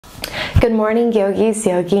Good morning, yogis,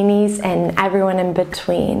 yoginis, and everyone in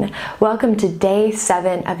between. Welcome to day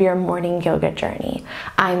 7 of your morning yoga journey.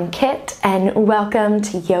 I'm Kit, and welcome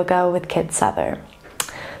to Yoga with Kit Souther.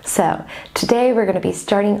 So, today we're going to be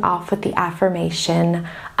starting off with the affirmation,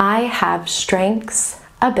 I have strengths,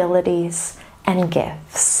 abilities, and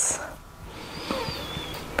gifts.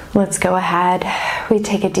 Let's go ahead. We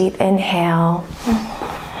take a deep inhale.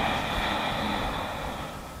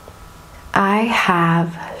 I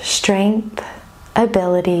have strength,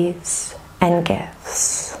 abilities, and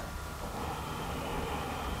gifts.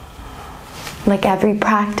 Like every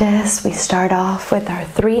practice, we start off with our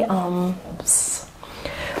 3 ums.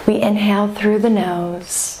 We inhale through the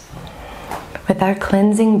nose with our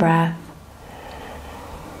cleansing breath.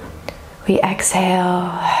 We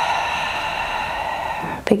exhale.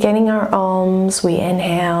 Beginning our ums, we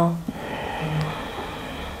inhale.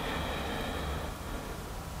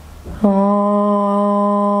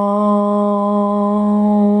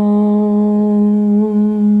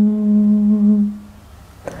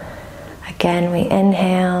 Again, we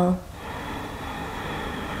inhale.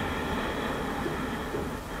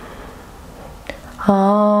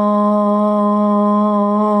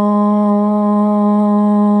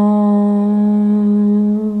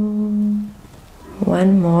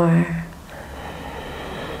 One more.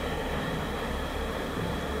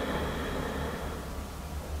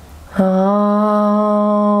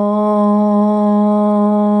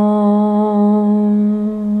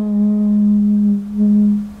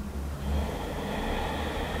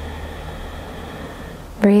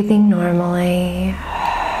 Breathing normally.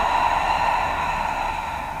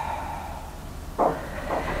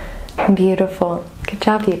 Beautiful. Good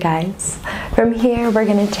job, you guys. From here, we're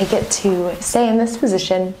going to take it to stay in this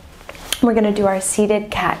position. We're going to do our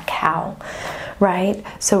seated cat-cow, right?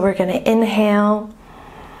 So we're going to inhale,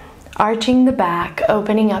 arching the back,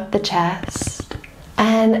 opening up the chest,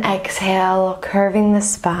 and exhale, curving the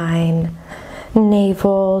spine,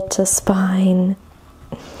 navel to spine.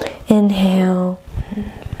 Inhale.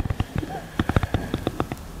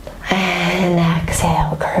 And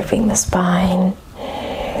exhale, curving the spine,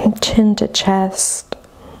 chin to chest.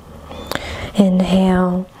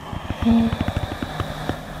 Inhale.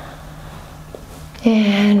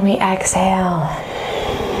 And we exhale,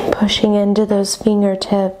 pushing into those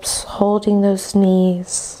fingertips, holding those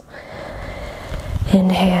knees.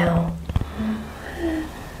 Inhale.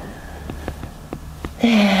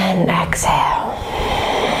 And exhale.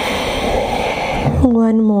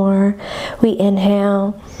 One more. We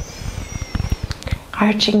inhale,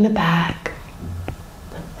 arching the back,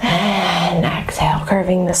 and exhale,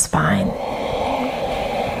 curving the spine.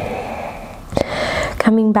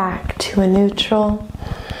 Coming back to a neutral.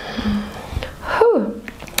 Whew.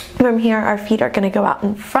 From here, our feet are going to go out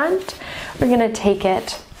in front. We're going to take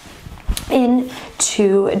it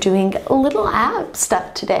into doing a little ab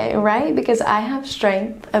stuff today, right? Because I have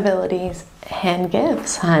strength, abilities, and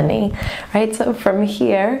gifts, honey, right? So from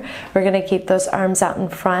here, we're going to keep those arms out in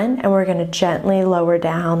front and we're going to gently lower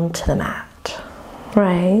down to the mat,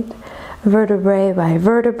 right? Vertebrae by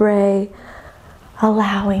vertebrae,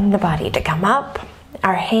 allowing the body to come up.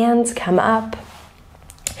 Our hands come up.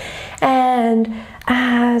 And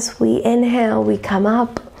as we inhale, we come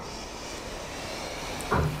up.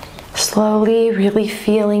 Slowly, really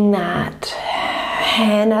feeling that.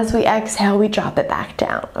 And as we exhale, we drop it back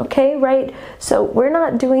down, okay, right? So we're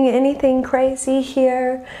not doing anything crazy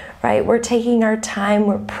here, right? We're taking our time,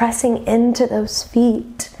 we're pressing into those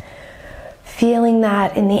feet, feeling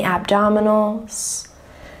that in the abdominals.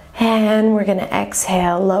 And we're gonna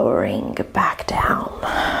exhale, lowering back down.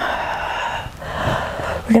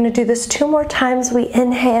 We're gonna do this 2 more times. We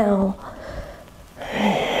inhale.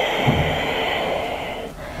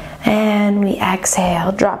 And we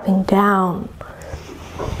exhale, dropping down.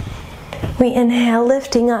 We inhale,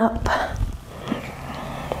 lifting up.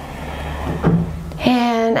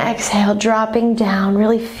 And exhale, dropping down,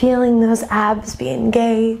 really feeling those abs be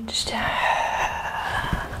engaged.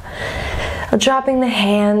 Dropping the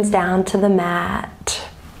hands down to the mat.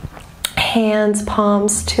 Hands,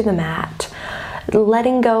 palms to the mat.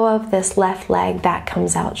 Letting go of this left leg that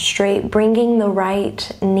comes out straight. Bringing the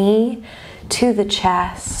right knee to the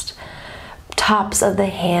chest. Tops of the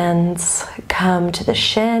hands come to the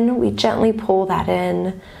shin. We gently pull that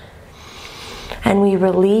in. And we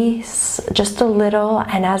release just a little.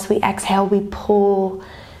 And as we exhale, we pull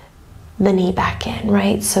the knee back in,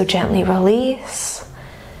 right? So gently release.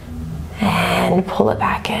 And pull it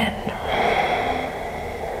back in.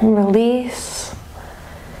 Release.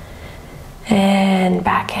 And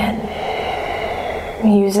back in.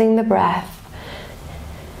 Using the breath.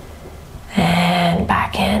 And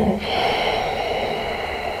back in.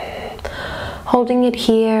 holding it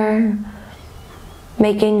here,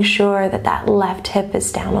 making sure that that left hip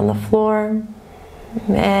is down on the floor,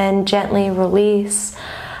 and gently release,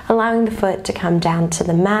 allowing the foot to come down to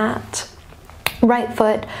the mat. Right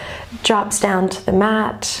foot drops down to the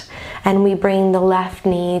mat, and we bring the left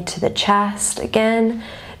knee to the chest. Again,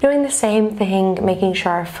 doing the same thing, making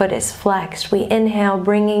sure our foot is flexed. We inhale,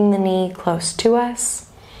 bringing the knee close to us.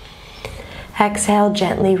 Exhale,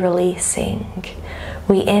 gently releasing.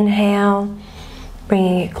 We inhale,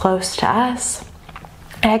 bringing it close to us.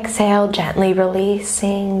 Exhale, gently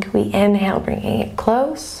releasing. We inhale, bringing it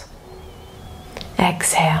close.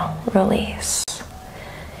 Exhale, release.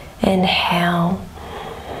 Inhale.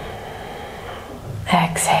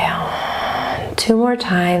 Exhale. 2 more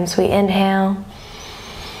times. We inhale.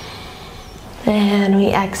 And we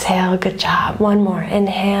exhale. Good job. 1 more.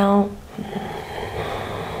 Inhale.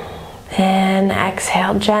 And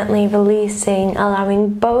exhale. Gently releasing,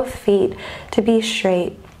 allowing both feet to be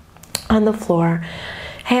straight on the floor.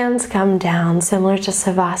 Hands come down, similar to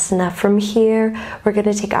Savasana. From here, we're going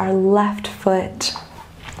to take our left foot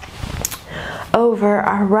over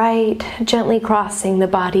our right, gently crossing the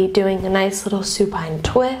body, doing a nice little supine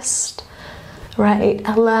twist. Right,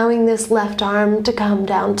 allowing this left arm to come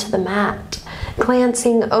down to the mat,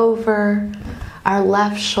 glancing over our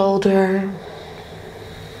left shoulder,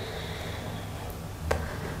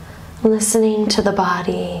 listening to the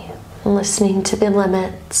body, listening to the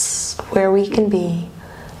limits of where we can be.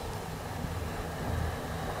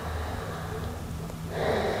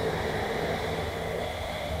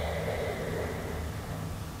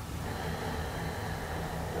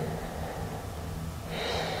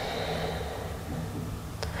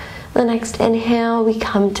 The next inhale, we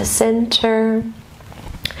come to center.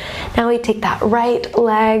 Now we take that right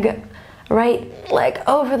leg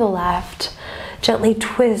over the left, gently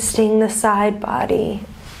twisting the side body,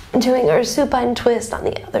 doing our supine twist on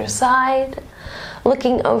the other side,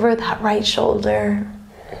 looking over that right shoulder,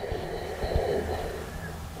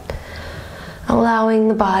 allowing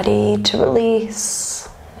the body to release,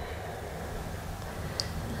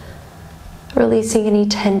 releasing any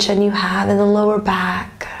tension you have in the lower back.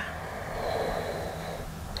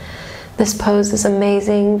 This pose is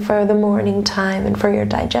amazing for the morning time and for your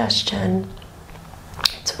digestion.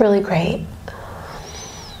 It's really great.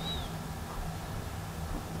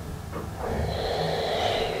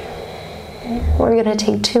 We're going to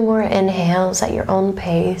take 2 more inhales at your own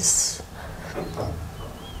pace.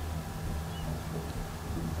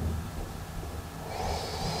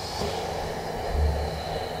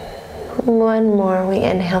 One more. We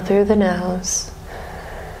inhale through the nose.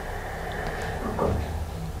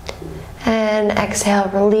 And exhale,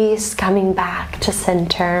 release, coming back to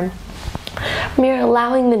center. We're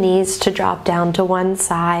allowing the knees to drop down to one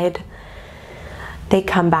side. They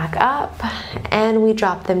come back up, and we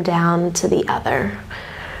drop them down to the other.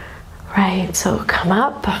 Right, so come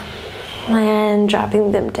up, and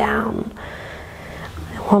dropping them down.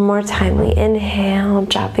 One more time, we inhale,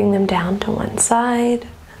 dropping them down to one side.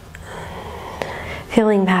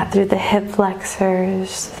 Feeling that through the hip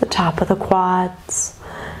flexors, the top of the quads.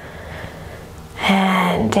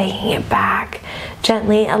 And taking it back,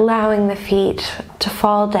 gently allowing the feet to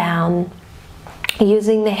fall down.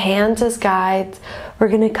 Using the hands as guides, we're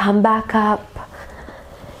going to come back up,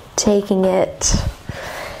 taking it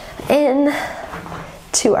in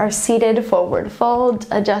to our seated forward fold,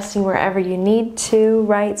 adjusting wherever you need to,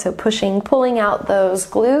 right? So pulling out those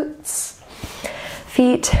glutes.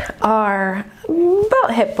 Feet are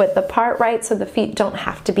about hip width apart, right? So the feet don't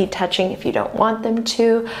have to be touching if you don't want them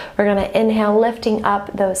to. We're going to inhale, lifting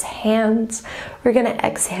up those hands. We're going to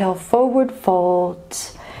exhale, forward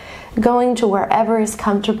fold, going to wherever is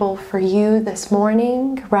comfortable for you this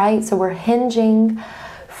morning, right? So we're hinging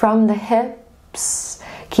from the hips,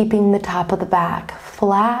 keeping the top of the back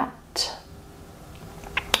flat,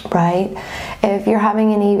 right? If you're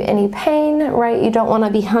having any pain, right, you don't want to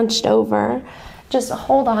be hunched over. Just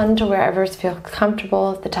hold on to wherever feels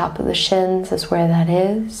comfortable. If the top of the shins is where that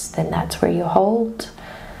is, then that's where you hold.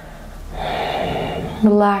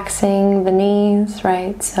 Relaxing the knees,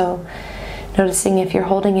 right? So noticing if you're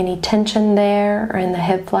holding any tension there or in the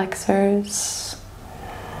hip flexors.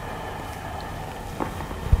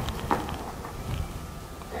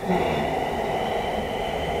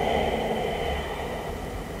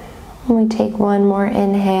 We take one more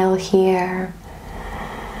inhale here.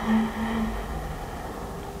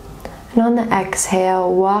 And on the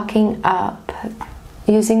exhale, walking up,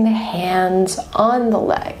 using the hands on the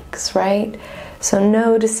legs, right? So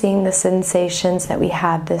noticing the sensations that we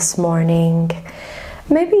had this morning.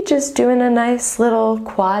 Maybe just doing a nice little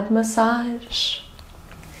quad massage.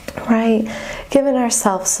 right? Giving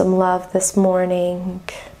ourselves some love this morning.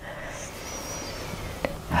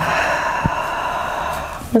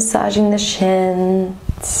 Massaging the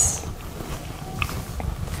shins.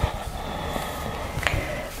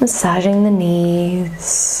 Massaging the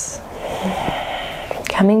knees.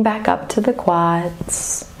 Coming back up to the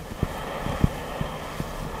quads.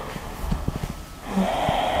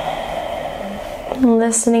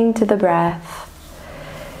 Listening to the breath.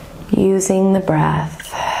 Using the breath.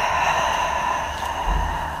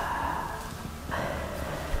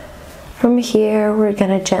 From here, we're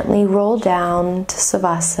going to gently roll down to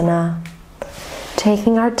Savasana,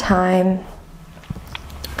 taking our time,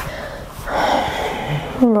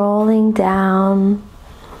 rolling down.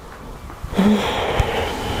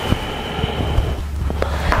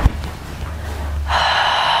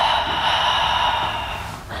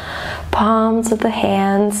 Palms of the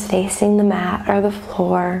hands facing the mat or the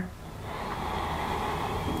floor.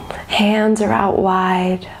 Hands are out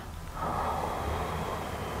wide.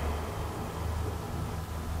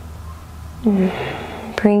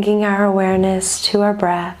 Bringing our awareness to our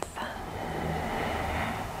breath.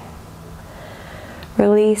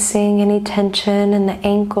 Releasing any tension in the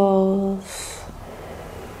ankles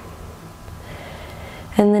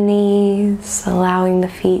and the knees, allowing the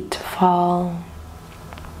feet to fall.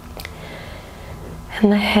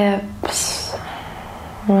 And the hips,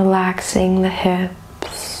 relaxing the hips.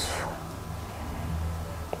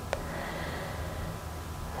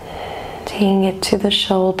 Taking it to the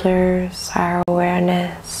shoulders, our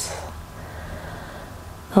awareness.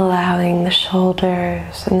 Allowing the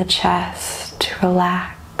shoulders and the chest to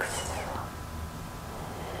relax.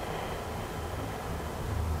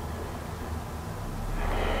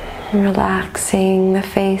 Relaxing the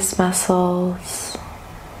face muscles.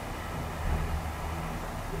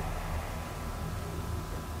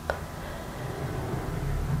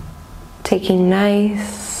 Taking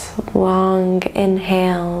nice, long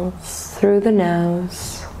inhales through the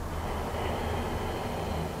nose.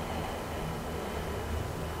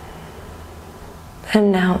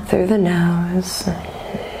 And out through the nose.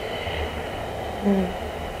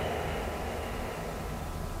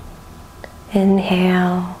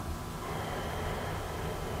 Inhale.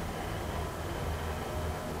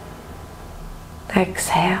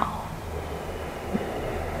 Exhale.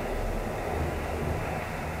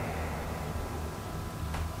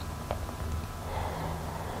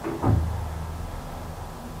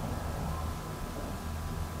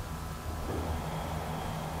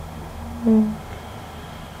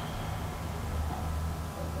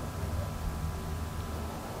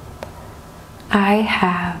 I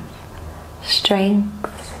have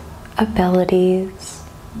strengths, abilities,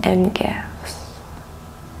 and gifts.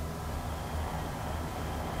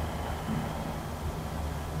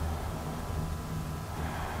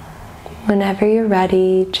 Whenever you're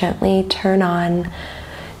ready, gently turn on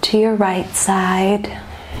to your right side.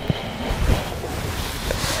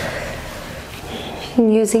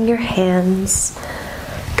 Using your hands,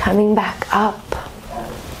 coming back up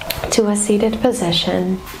to a seated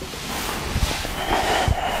position.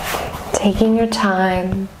 Taking your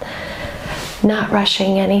time, not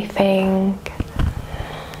rushing anything.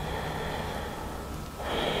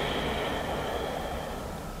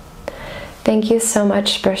 Thank you so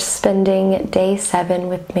much for spending day 7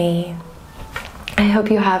 with me. I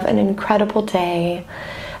hope you have an incredible day.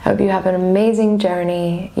 I hope you have an amazing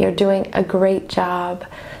journey. You're doing a great job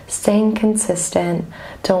staying consistent.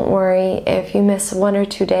 Don't worry if you miss 1 or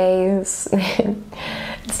 2 days.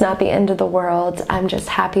 It's not the end of the world. I'm just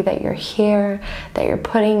happy that you're here, that you're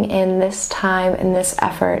putting in this time and this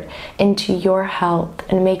effort into your health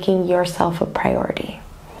and making yourself a priority.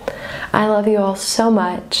 I love you all so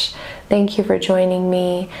much. Thank you for joining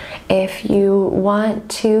me. If you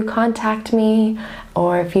want to contact me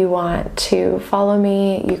or if you want to follow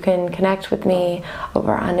me, you can connect with me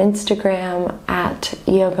over on Instagram at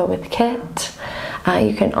Yoga with Kit.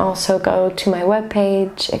 You can also go to my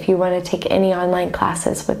webpage if you want to take any online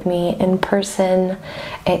classes with me in person.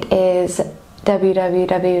 It is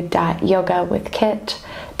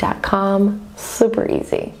www.yogawithkit.com. Super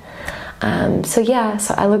easy.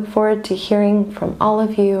 So I look forward to hearing from all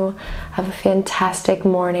of you. Have a fantastic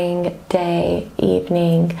morning, day,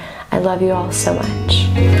 evening. I love you all so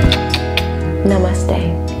much.